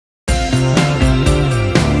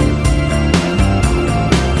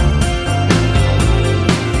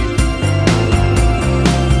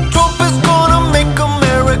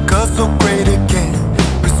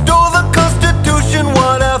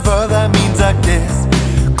this.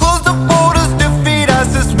 Close the borders, defeat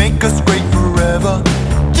ISIS, make us great forever.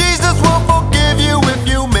 Jesus will forgive you if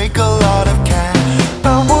you make a lot of cash.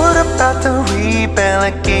 But what about the rape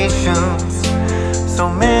allegations? So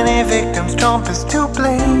many victims, Trump is to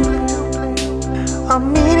blame. A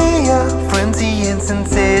media frenzy and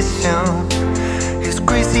sensation, his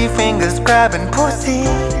greasy fingers grabbing pussy.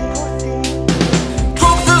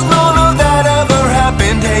 Trump says none of that ever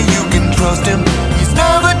happened, hey, you can trust him. He's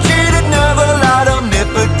never cheated, never lied,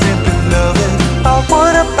 omnipotent, beloved. But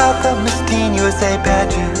what about the Miss Teen USA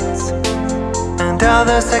pageants and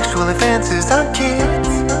other sexual advances on kids,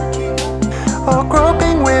 or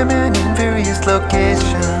groping women in various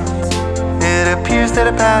locations? It appears that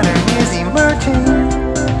a pattern is emerging.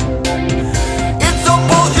 It's all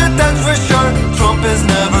bullshit, that's for sure. Trump has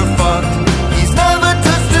never fucked. He's never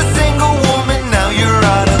touched a single woman, now you're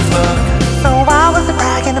out of luck. So why was he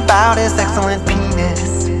bragging about his excellent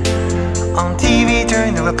penis on TV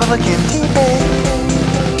during the Republican debate?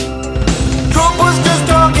 Trump was just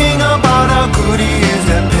talking about how good he is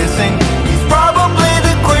at pissing. He's probably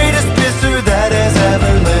the greatest pisser that has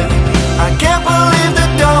ever lived. I can't believe the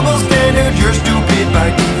double standard, you're stupid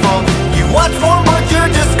by default. You watch porn but you're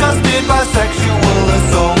disgusted by sexual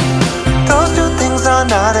assault. Those two things are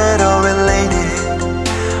not at all related,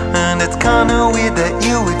 and it's kinda weird that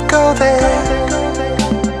you would go there.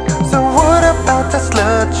 So what about the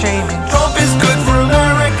slut shaming? Trump is good for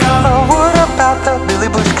America. Or what about the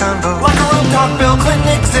Billy Bush convo? Locker room talk, Bill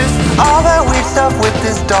Clinton exists. All that weird stuff with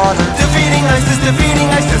his daughter. Defeating ISIS,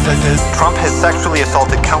 ISIS. Trump has sexually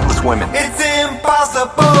assaulted countless women. It's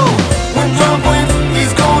impossible. When Trump wins,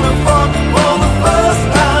 he's gonna fuck for the first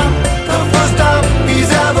time. The first time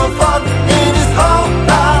he's ever fucked in his whole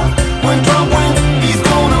life. When Trump wins, he's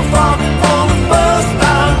gonna fuck for the first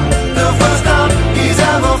time. The first time he's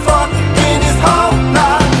ever fucked in his whole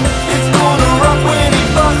life. It's gonna rock when he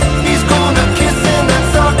fucks. He's gonna kiss and then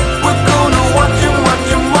suck. We're gonna watch him, watch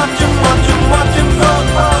him, watch him, watch him, watch him fuck.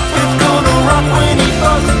 It's gonna rock when he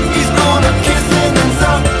fucks. He's gonna kiss and then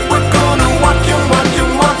suck. We're gonna watch him, watch him,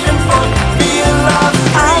 watch him fuck. Be alive.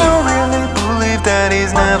 I don't really believe that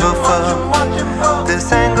he's never fucked.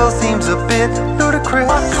 This angle seems a bit ludicrous.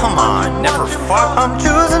 Come on, never fuck. I'm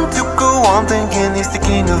choosing to go on thinking he's the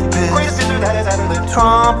king of piss.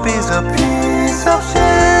 Trump is a piece of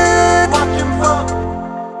shit. Watch him fuck.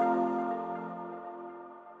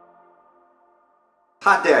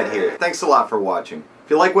 Hot Dad here. Thanks a lot for watching. If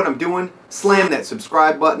you like what I'm doing, slam that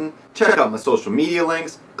subscribe button, check out my social media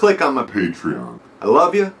links, click on my Patreon. I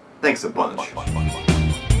love you. Thanks a bunch.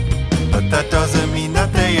 But that doesn't mean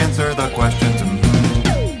that they answer the questions.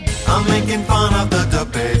 I'm making fun of the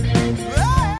debate.